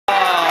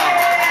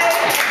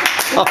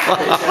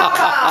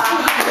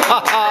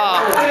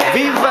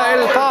Viva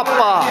el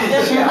Papa!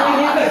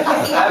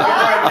 Happy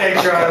birthday,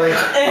 Charlie.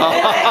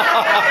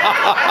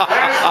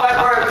 There's my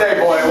birthday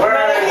boy.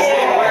 Where is he?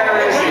 Where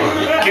is he?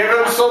 Give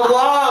him some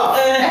love.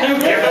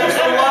 Give him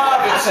some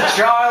love. It's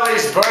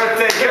Charlie's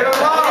birthday. Give him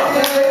love.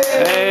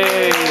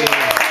 Hey!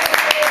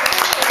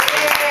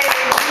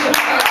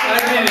 I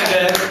needed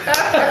that.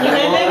 Look at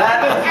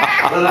that.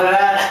 Look at that.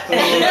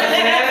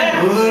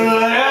 Look at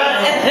that.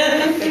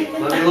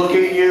 Let me look at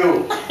you.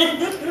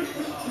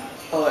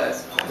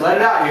 Let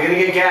it out. You're going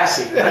to get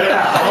gassy. Let it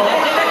out.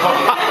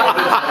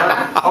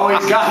 Oh,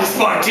 he's got his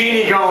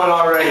martini going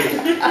already.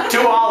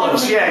 2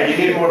 olives. Yeah, you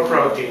need more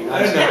protein.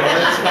 I know.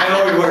 I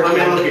always work. Let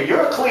me look at you.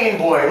 You're a clean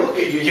boy. Look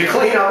at you. You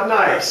clean up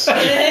nice. I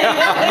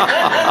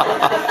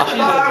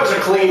thought I was a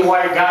clean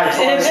white guy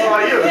until I saw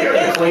you. You're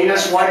the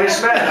cleanest,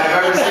 whitest man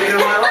I've ever seen in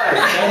my life.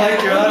 I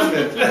like your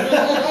husband.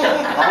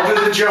 I'll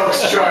do the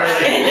jokes, Charlie.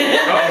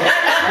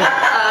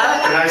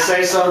 Can I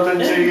say something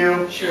to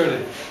you?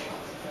 Surely.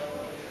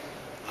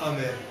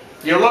 Amen.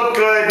 You look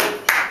good.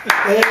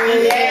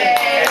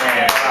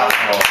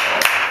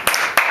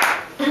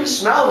 You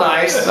smell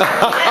nice.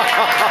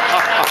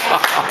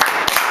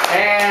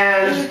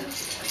 And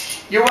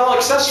you're well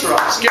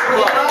accessorized. Give it a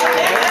round.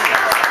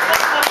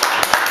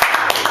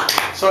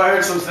 So I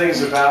heard some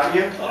things about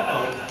you.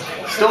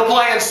 Still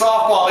playing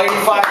softball,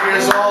 85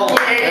 years old.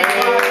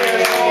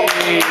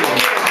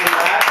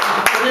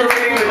 You're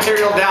reading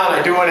material down.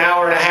 I do an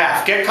hour and a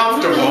half. Get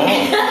comfortable.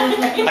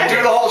 I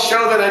do the whole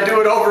show, then I do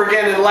it over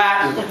again in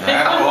Latin.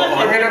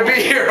 We're going to be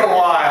here a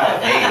while.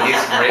 Hey, he's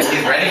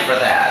ready for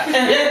that.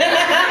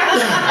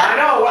 I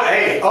know.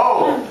 Hey,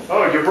 oh,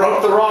 you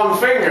broke the wrong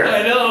finger.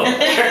 I know.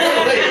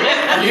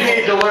 You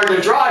need to learn to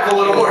drive a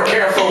little more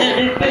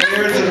carefully.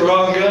 Yours is the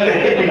wrong guy.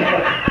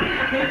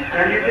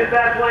 And you did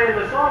that playing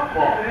the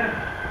softball.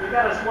 You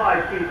got to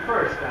slide feet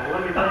first, guy.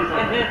 Let me tell you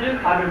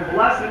something. I've been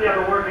blessed and you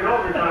ever working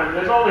overtime.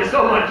 There's only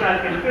so much I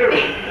can do.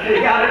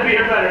 You got to be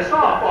a better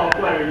softball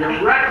player.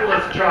 You're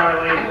reckless,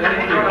 Charlie. You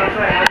know what I'm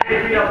saying? I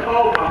may be a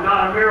pope. I'm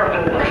not a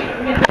miracle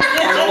worker.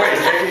 No, wait.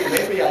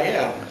 Maybe I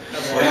am.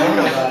 That's what I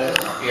know about it.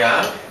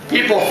 Yeah?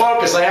 People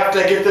focus. I have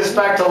to get this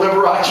back to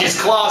Liberace's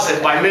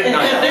closet by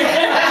midnight.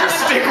 Just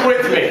stick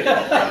with me.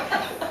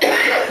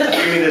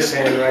 Give me this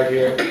hand right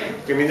here.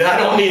 Give me that.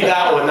 I don't need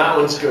that one. That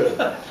one's good.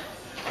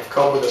 I've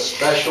come with a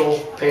special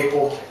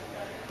papal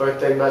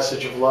birthday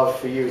message of love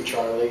for you,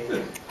 Charlie.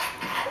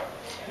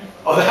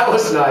 Oh, that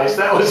was nice.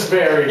 That was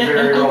very,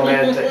 very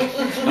romantic.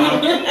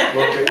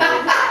 Look at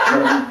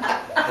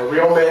me. A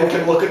real man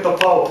can look at the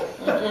Pope.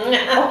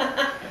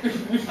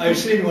 I've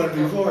seen one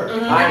before.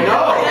 I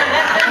know.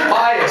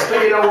 Pious,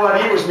 but you know what?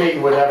 He was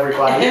meeting with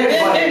everybody.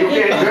 Anybody,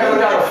 you haven't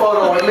got a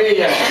photo with me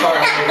yet,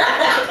 Charlie.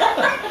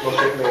 Look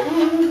at me.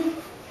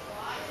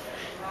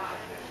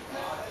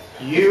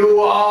 You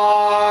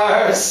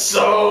are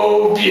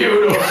so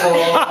beautiful.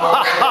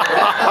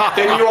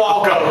 Then you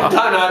all go.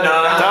 Da da da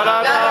da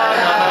da da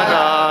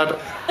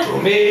da. To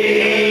me.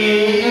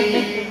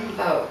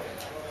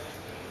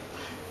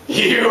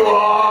 You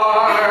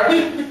are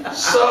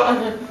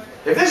so.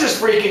 If this is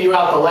freaking you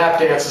out, the lap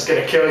dance is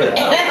going to kill you.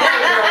 No.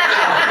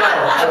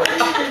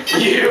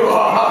 You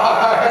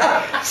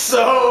are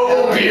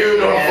so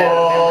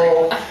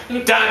beautiful.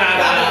 Da da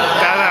da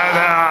da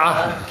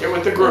da. Get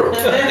with the group.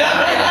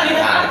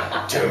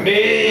 To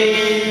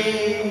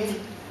me.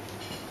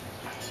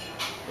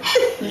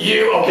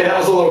 You. Okay, that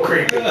was a little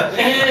creepy.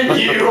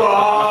 You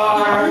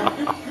are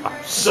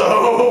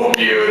so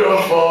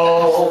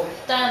beautiful.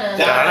 Da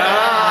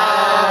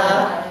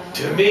da.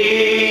 To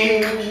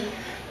me.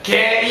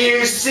 Can't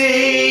you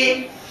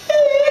see?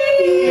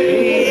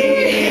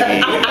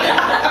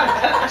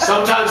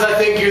 Sometimes I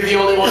think you're the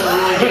only one who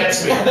really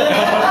gets me.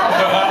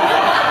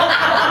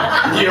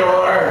 You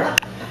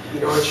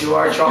know what you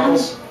are,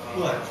 Charles?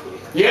 What?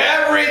 You're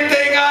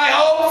everything I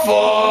hope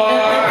for.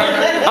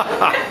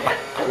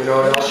 You know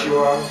what else you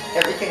are?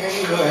 Everything I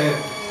need. Go ahead.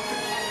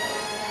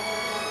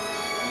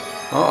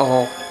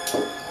 Uh-oh.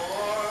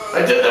 I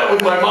did that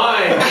with my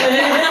mind.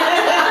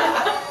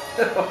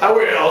 I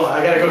will.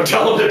 I gotta go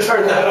tell him to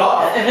turn that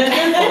off.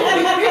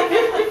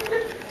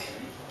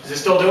 Is it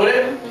still doing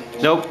it?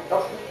 Nope.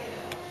 Oh.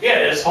 Yeah,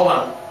 it is. Hold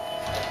on.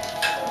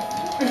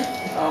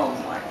 Oh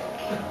my.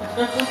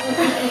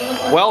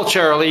 Well,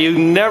 Charlie, you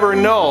never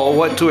know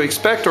what to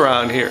expect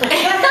around here. No, you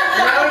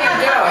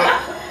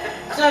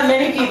don't. So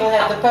many people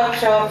have the Pope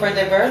show up for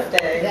their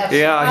birthday.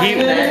 Yeah, he.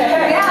 And it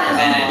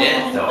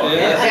did, though.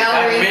 Yeah.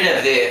 Got rid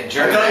of the I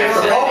tell you, if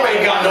the Pope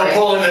ain't got no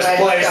pull in this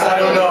place, I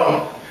don't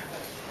know.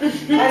 I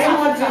don't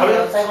want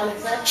videos, I want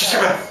Just a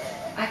Snapchat. minute.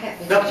 I can't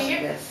No. finish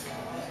this.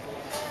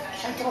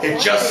 I don't It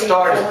want just videos,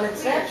 started. I want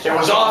Snapchat. It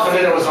was off and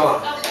then it was on.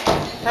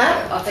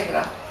 Huh? I'll take it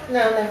off.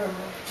 No, never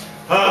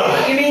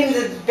mind. You mean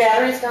the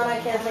battery's gone, I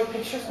can't take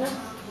pictures now?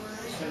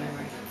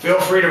 Feel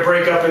free to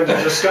break up into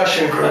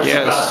discussion groups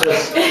Yes. about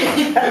this.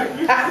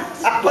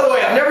 By the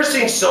way, I've never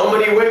seen so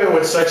many women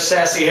with such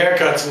sassy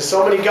haircuts and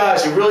so many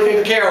guys who really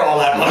didn't care all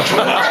that much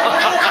about it.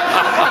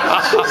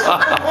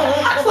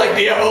 It's like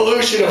the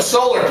evolution of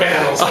solar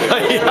panels.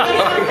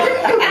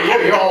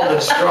 You're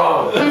holding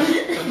strong.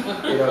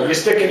 You know, you're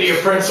sticking to your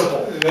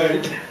principle.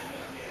 Right.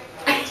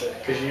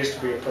 Because you used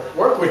to be a Pope.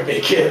 Work with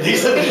me, kid.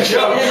 These are the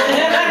jokes.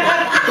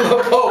 I'm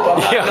a Pope. I'm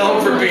not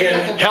known for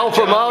being... Help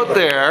him out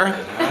there.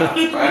 But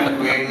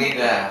we need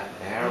that.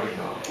 There we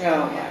go.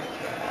 Oh, my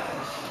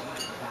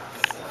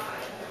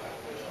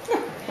I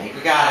think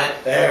we got it.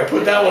 There,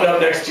 put that one up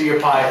next to your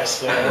pious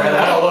there.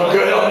 That'll look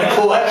good on the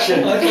collection,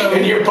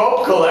 in your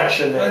Pope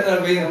collection I there. thought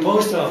I'd be in the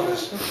post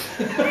office.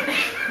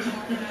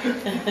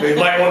 You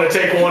might want to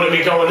take one of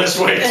me going this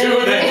way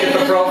too, then get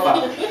the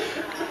profile.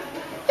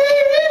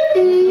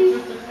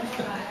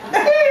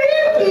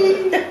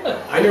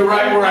 I knew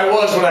right where I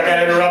was when I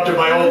got interrupted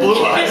by old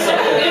Blue Eyes.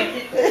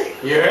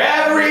 You're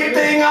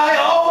everything I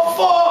hope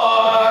for.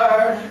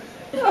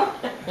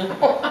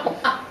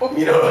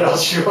 You know what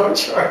else you are,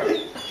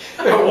 Charlie?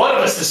 One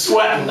of us is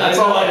sweating, that's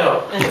all I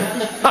know.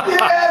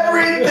 You're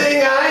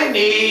everything I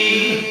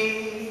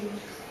need.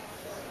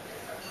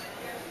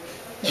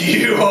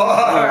 You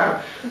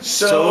are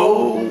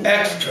so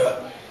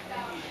extra,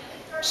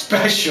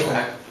 special,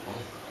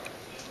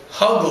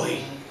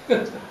 ugly,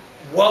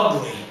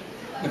 wuggly,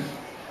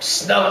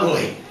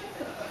 snuggly.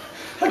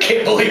 I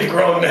can't believe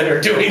grown men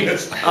are doing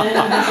this.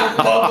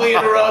 Ugly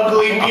and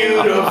ugly,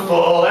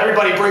 beautiful.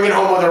 Everybody bring it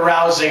home with a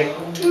rousing.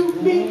 To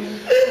me,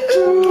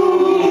 to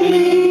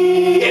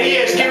me. And he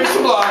is. Give him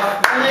some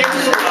love. Give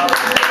him some love.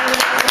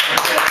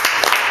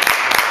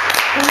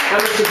 Now,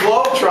 Mr.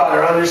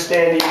 Globetrotter,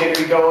 understand you're going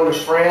to be going to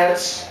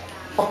France.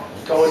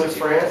 Going to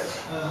France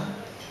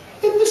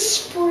in the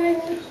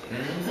spring.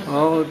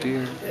 Oh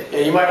dear. Yeah,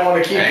 you might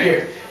want to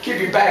keep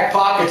your back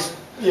pockets,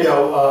 you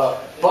know,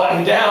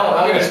 buttoned down.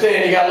 I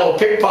understand you got a little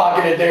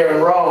pickpocketed there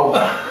in Rome.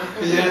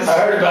 Yes. I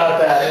heard about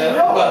that. You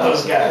know about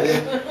those guys.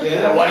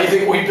 Yeah. Why do you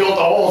think we built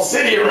a whole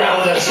city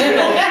around us? We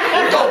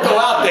don't go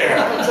out there.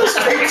 The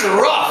streets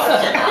are rough.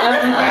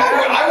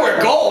 I wear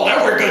gold.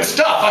 I wear good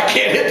stuff. I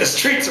can't hit the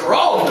streets of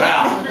Rome,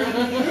 pal.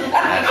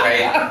 That's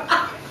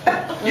right.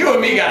 You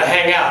and me gotta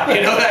hang out.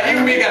 You know that? You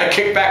and me gotta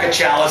kick back a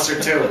chalice or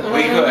two.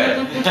 We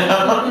could.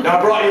 Now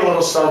I brought you a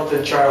little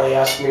something. Charlie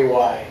asked me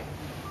why.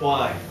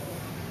 Why?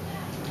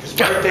 It's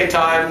birthday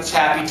time, it's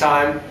happy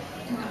time,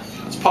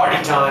 it's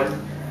party time.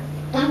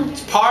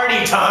 It's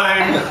party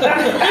time!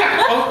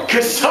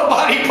 Because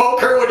somebody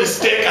poke her with a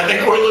stick, I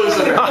think we're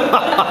losing her. It's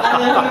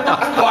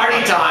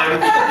party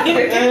time.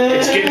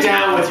 It's get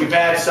down with your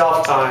bad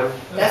self time.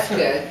 That's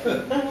good.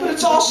 But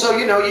it's also,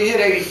 you know, you hit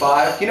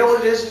 85. You know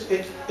what it is?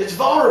 It's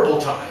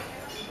vulnerable time.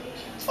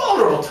 It's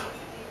vulnerable time.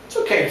 It's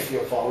okay to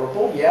feel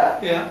vulnerable, yeah?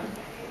 Yeah.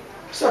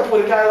 Except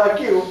with a guy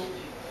like you.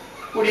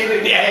 What do you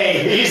think?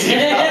 Hey, easy.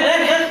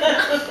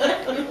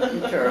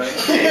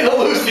 You're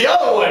gonna lose the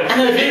other one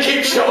if you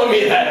keep showing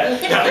me that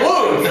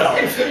wound.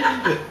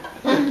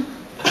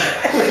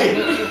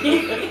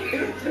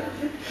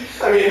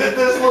 I mean,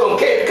 this little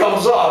cape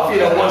comes off, you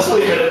know, one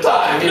sleeve at a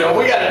time. You know,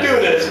 we gotta do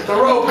this. If the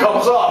robe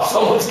comes off,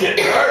 someone's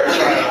getting hurt.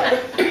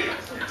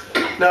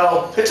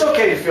 No, it's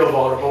okay to feel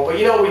vulnerable, but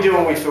you know what we do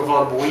when we feel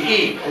vulnerable? We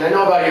eat. And I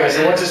know about you. I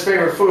said, what's his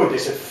favorite food? They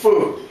said,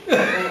 food.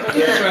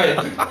 That's right.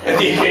 And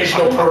the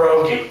occasional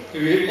pierogi.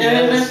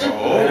 Yes. I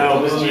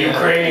know, Mr.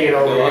 Ukrainian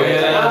over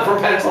here. Yeah. I'm from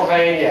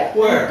Pennsylvania.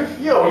 Where?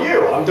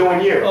 You. I'm doing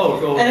you. Oh,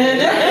 go.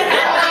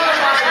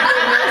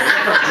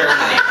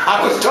 I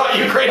was taught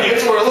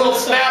Ukrainians were a little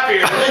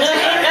snappier.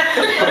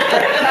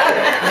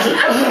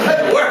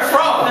 Where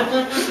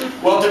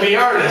from? Well, to be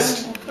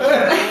earnest.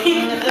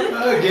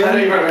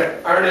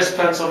 Ernest,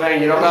 Pennsylvania.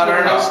 You know about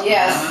Ernest?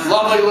 Yes.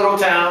 Lovely little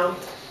town.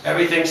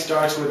 Everything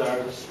starts with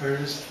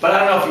Ernest. But I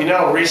don't know if you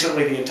know,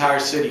 recently the entire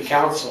city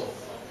council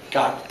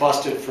got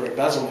busted for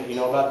embezzlement. You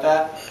know about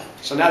that?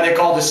 So now they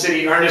call the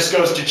city Ernest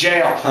Goes to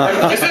Jail.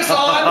 Is this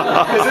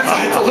on?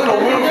 It's a little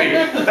movie.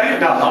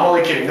 No, I'm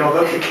only kidding. No,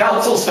 the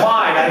council's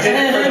fine. I did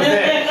it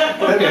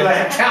for the bit.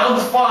 The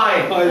town's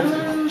fine.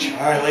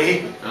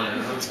 Charlie,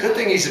 it's a good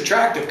thing he's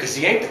attractive because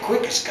he ain't the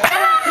quickest guy.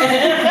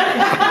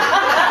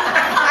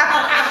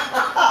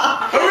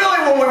 But really,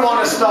 when we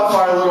want to stuff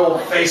our little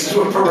faces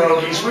with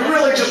pierogies, we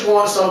really just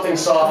want something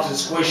soft and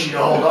squishy to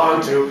hold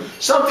on to.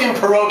 Something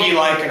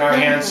pierogi-like in our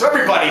hands. So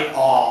everybody,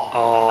 aw.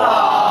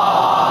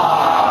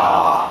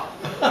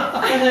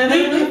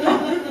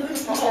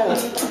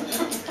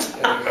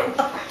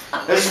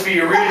 This is for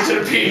you. Read it to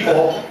the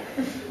people.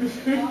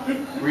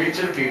 Read it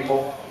to the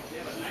people.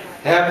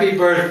 Happy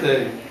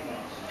birthday.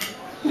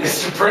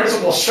 It's the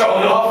principal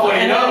showing off what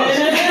he knows.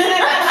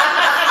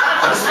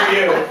 That's for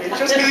you.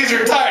 Just because he's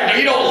retired,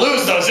 you don't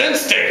lose those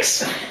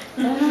instincts.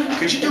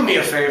 Could you do me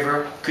a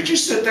favor? Could you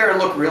sit there and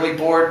look really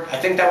bored? I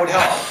think that would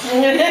help.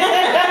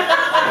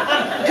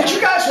 Did you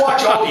guys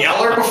watch Old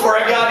Yeller before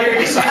I got here?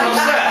 You seem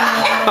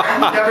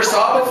upset. Never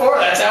saw it before?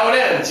 That's how it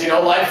ends. You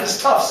know, life is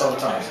tough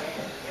sometimes.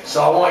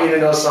 So I want you to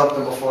know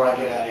something before I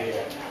get out of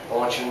here. I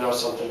want you to know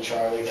something,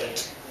 Charlie.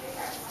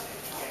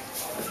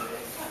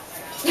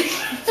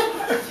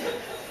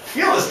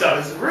 Feel this stuff.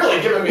 It's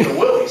really giving me the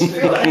willies.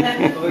 Feel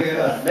that. Oh,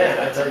 yeah. Man,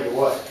 I tell you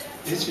what.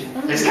 Is he?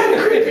 It's kind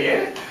of creepy,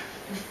 ain't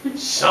it?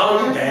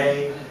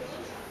 Someday,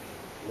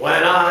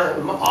 when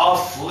I'm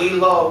awfully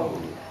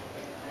low,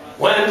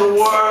 when the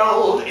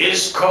world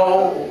is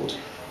cold,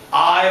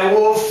 I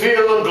will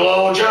feel a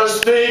glow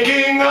just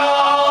thinking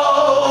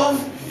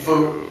of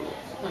food.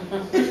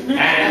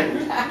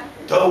 And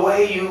the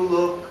way you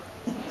look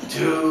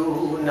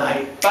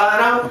tonight.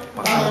 Ba-dum,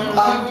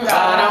 ba-dum.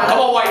 Come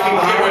on, white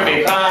people, get with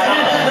me.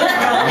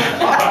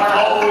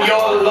 Oh,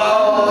 you're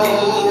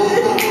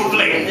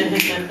lovely.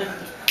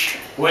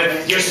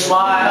 With your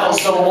smile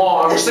so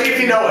warm, see if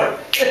you know it.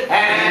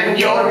 And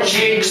your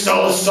cheeks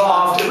so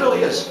soft, it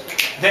really is.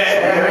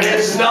 There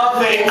is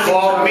nothing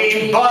for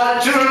me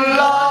but to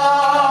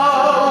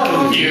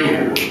love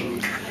you.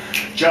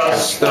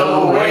 Just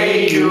the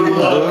way you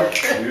look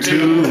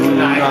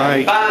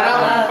tonight.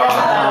 Ba-dum,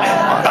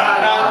 ba-dum,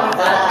 ba-dum.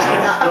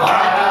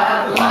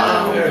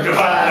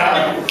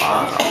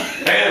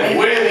 And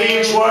with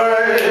each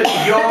word,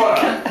 your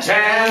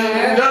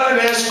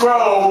tenderness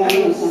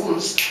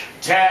grows,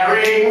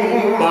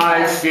 tearing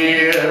my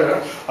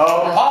fear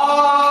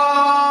apart.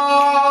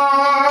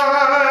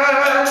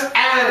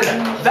 And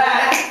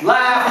that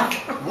laugh,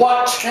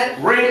 what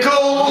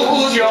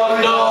wrinkles your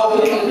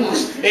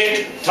nose,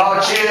 it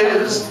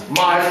touches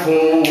my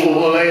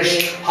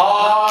foolish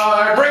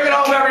heart. Bring it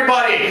home,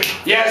 everybody.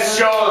 Yes,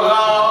 you're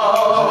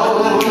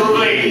lovely.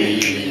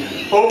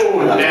 Oh,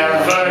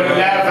 never,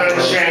 never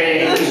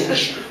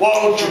change.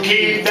 Won't you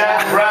keep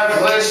that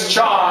breathless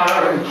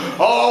charm?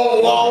 Oh,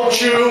 won't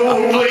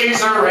you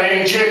please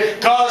arrange it?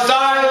 'Cause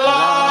I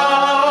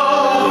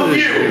love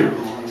you.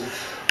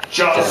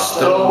 Just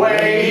the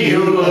way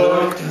you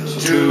look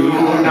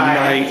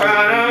tonight.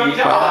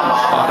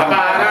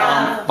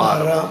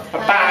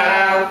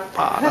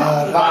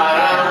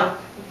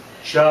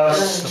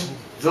 Just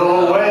the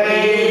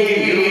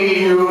way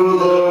you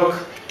look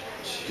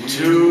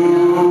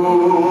tonight.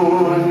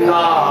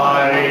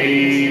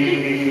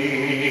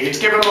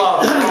 Give him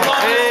love.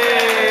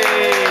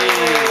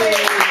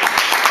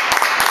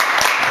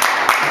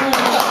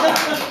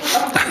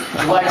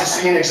 Would you like to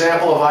see an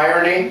example of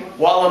irony?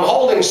 While I'm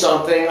holding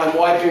something, I'm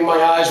wiping my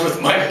eyes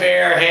with my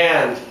bare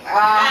hand.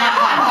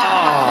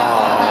 Aw,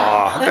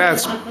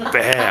 that's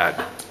bad.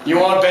 You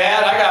want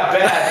bad? I got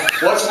bad.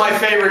 What's my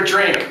favorite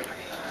drink?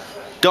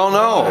 Don't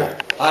know.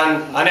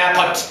 An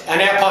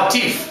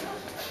aperitif.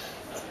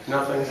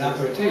 Nothing.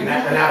 Aperitif. An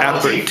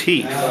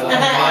aperitif. Aperitif.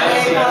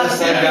 Yes,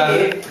 I got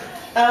it.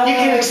 You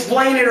can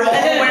explain it all the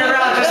way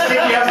around. Just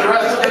think you have the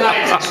rest of the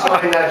night to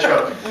explain that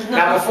joke.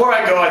 Now, before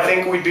I go, I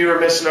think we'd be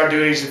remiss in our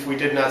duties if we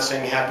did not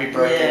sing happy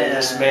birthday to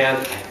this man.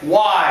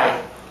 Why?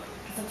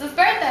 It's his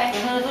birthday.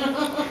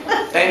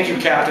 Thank you,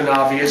 Captain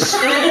Obvious.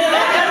 Excuse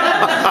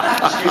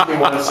me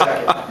 1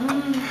 second.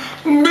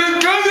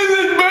 Because it's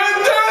his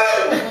birthday!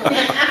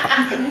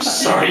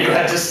 Sorry you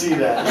had to see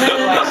that.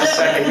 Relax a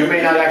second. You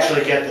may not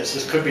actually get this.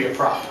 This could be a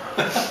prop.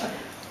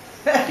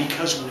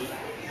 Because we...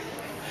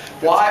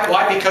 Why?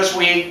 Why? Because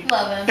we...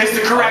 Love him. It's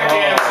the correct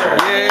answer.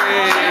 Yay!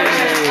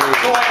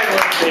 Go ahead and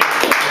lift it.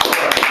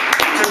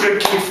 It's a good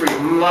key for you.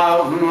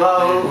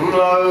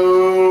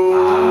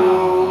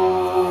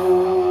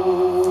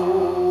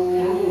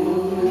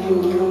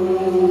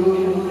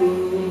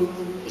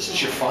 This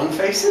is your fun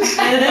faces?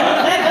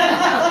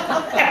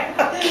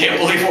 Can't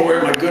believe I'm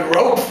wearing my good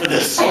robe for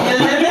this song.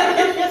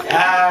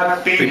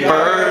 Happy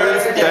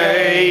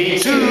birthday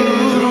to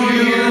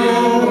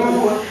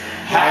you.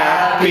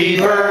 Happy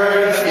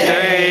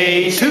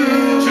birthday to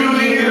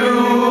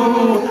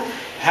you.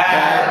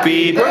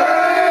 Happy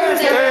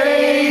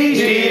birthday,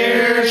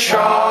 dear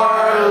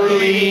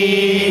Charlie.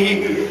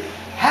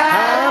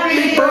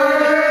 Happy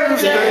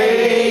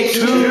birthday to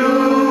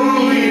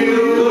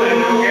you.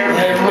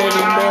 And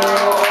many more.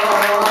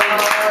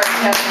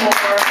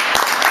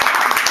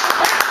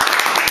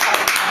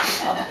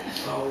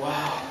 Oh,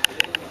 wow.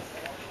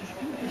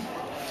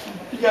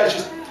 You guys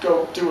just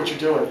go do what you're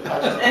doing.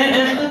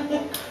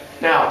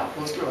 Now,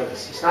 let's go with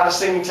this. It's not a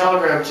singing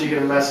telegram until you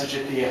get a message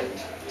at the end.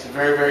 It's a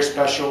very, very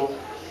special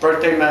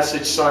birthday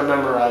message, so I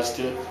memorized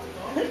it.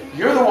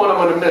 You're the one I'm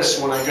going to miss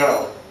when I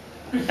go.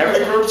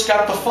 Every group's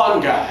got the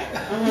fun guy.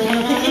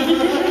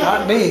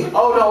 Not me.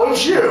 Oh, no,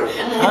 it's you.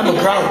 I'm a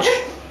grouch.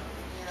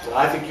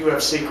 I think you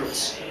have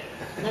secrets.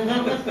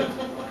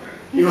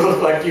 You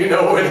look like you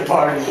know where the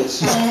party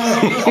is.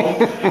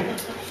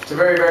 It's a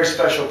very, very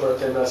special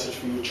birthday message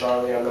for you,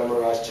 Charlie. I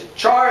memorized it.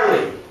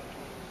 Charlie,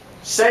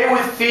 say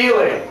with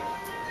feeling.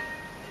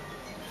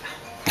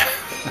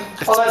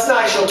 Oh, that's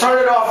nice. You'll turn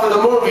it off for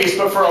the movies,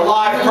 but for a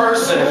live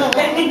person.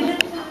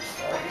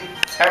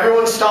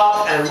 Everyone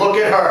stop and look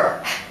at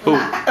her. Who?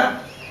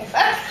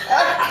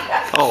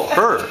 Oh,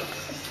 her.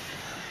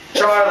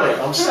 Charlie,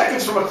 I'm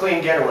seconds from a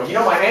clean getaway. You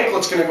know, my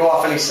anklet's going to go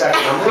off any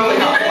second. I'm really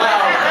not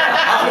loud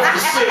out of the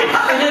city.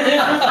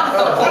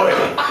 Oh,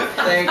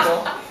 boy. There you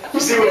go. You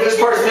see, with this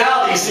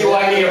personality, you see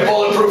why I need a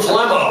bulletproof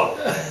limo.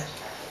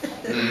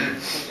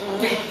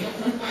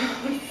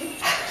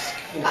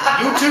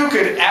 two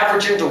could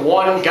average into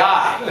one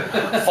guy.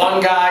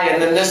 Fun guy,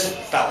 and then this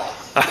fella.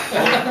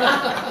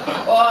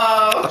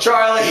 Whoa.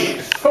 Charlie,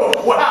 oh,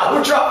 wow,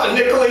 who dropped a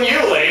nickel in you,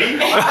 lady?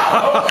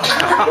 Wow.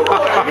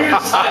 You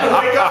decide to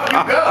wake up,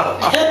 you go.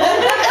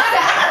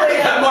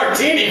 That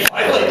martini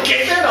finally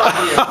kicked in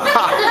on you.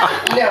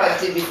 No, it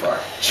did before.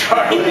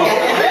 Charlie,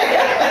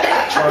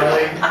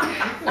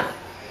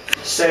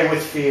 say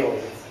with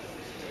feeling.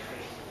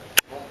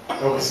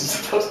 I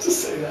wasn't supposed to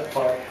say that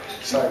part.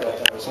 Sorry about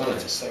that, I was meant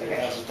to say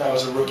it. That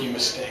was a rookie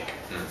mistake.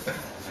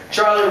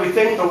 Charlie, we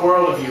think the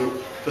world of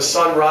you. The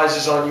sun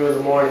rises on you in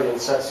the morning and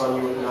sets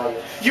on you at night.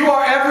 You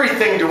are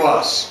everything to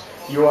us.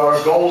 You are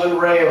a golden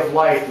ray of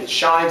light that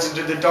shines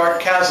into the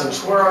dark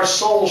chasms where our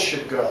souls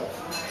should go.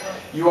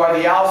 You are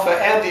the Alpha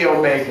and the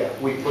Omega.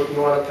 We put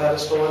you on a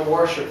pedestal and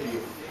worship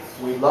you.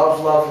 We love,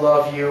 love,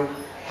 love you.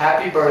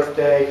 Happy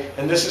birthday.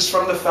 And this is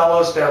from the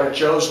fellows down at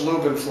Joe's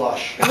Lube and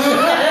Flush.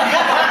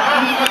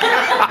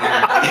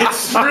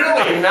 It's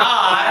really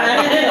not.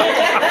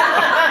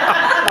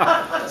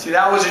 See,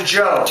 that was a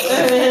joke.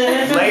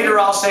 Later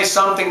I'll say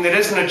something that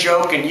isn't a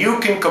joke and you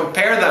can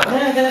compare them.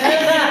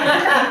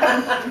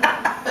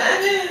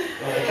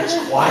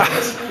 It's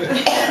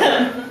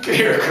quiet. Could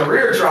hear a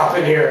career drop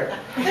in here.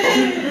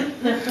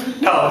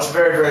 No, it's a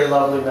very, very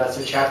lovely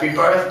message. Happy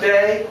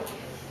birthday.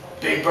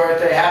 Big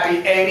birthday.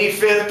 Happy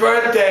 85th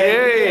birthday.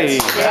 Yay.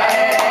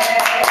 Yes.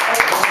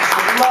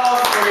 Love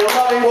for your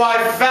loving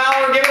wife,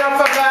 Valerie. Give it up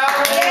for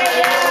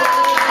Valerie.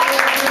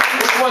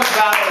 Which one's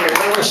Valerie?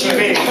 Where would she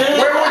be?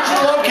 Where would you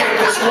locate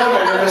this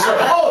woman in this room?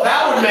 Oh,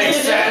 that would make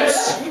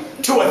sense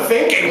to a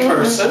thinking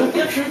person.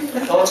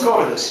 So let's go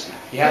over this.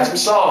 You had some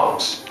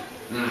songs.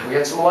 We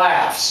had some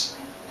laughs.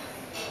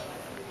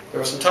 There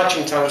were some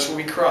touching times when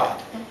we cried.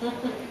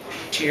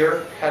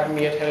 Tear had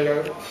me at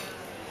hello.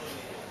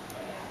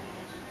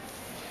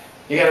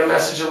 You got a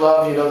message of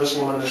love. You know this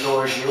woman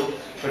adores you.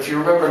 But if you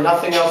remember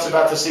nothing else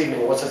about this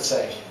evening, what's it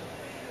say?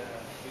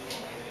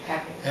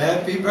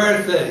 Happy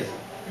birthday.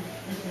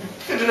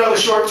 Good to know the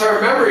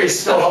short-term memory is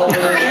still holding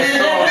her.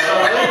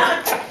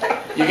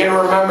 You're going to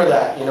remember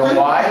that. You know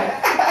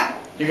why?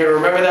 You're going to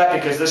remember that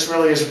because this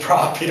really is a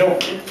prop. You don't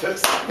keep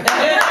this.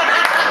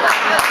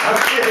 I'm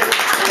kidding.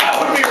 That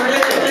would be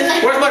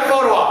ridiculous. Where's my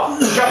photo op?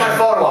 Who's got my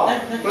photo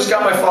op? Who's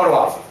got my photo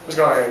op? Who's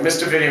going here?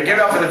 Mr. Video. Give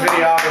it up for the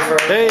videographer.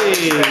 Hey,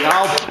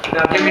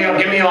 Now give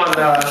me on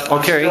the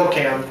Okay. still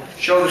cam.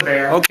 Show the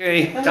bear.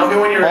 okay. Tell me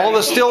when you're ready. All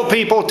the still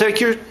people, take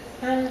your...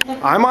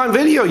 I'm on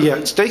video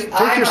yet. Take your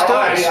Oh, he's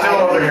stuff. still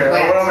over here.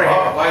 Over Oh,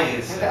 here. why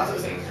is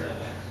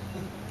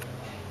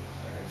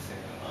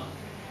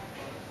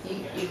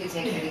You can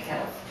take any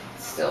kind of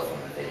still from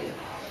the video.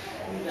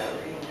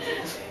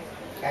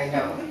 I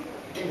know.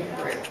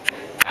 Great.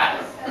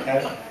 Okay.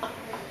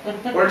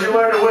 Where'd you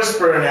learn to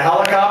whisper in a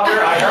helicopter?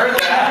 I heard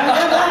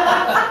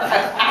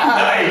that.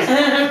 Nice.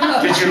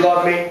 Did you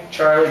love me?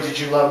 Charlie, did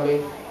you love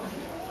me?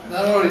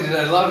 Not only did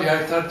I love you, I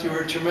thought you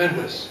were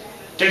tremendous.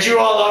 Did you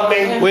all love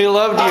me? We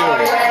loved Oh, you.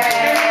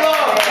 yeah.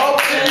 Love,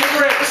 hopes, and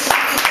Bricks.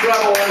 You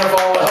have a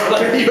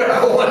wonderful You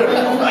have a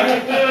wonderful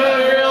night.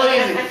 Real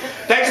easy.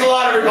 Thanks a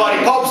lot, everybody.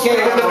 Pope's in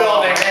the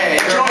building.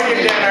 Enjoy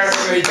your dinner.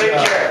 Take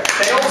care.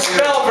 They don't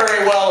spell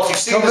very well if you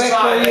see the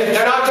sign.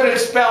 They're not good at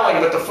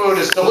spelling, but the food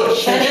is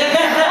delicious.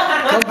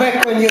 Come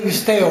back when you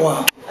stay a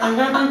while.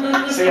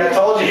 See, I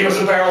told you he was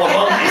a barrel of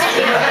monkeys.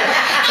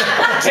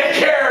 Take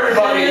care,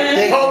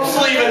 everybody. Pope's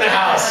leaving the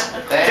house.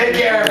 Take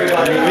care,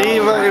 everybody.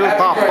 Viva el Happy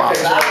Papa.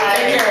 birthday.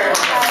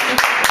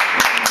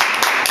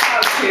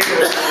 Take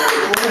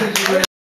care.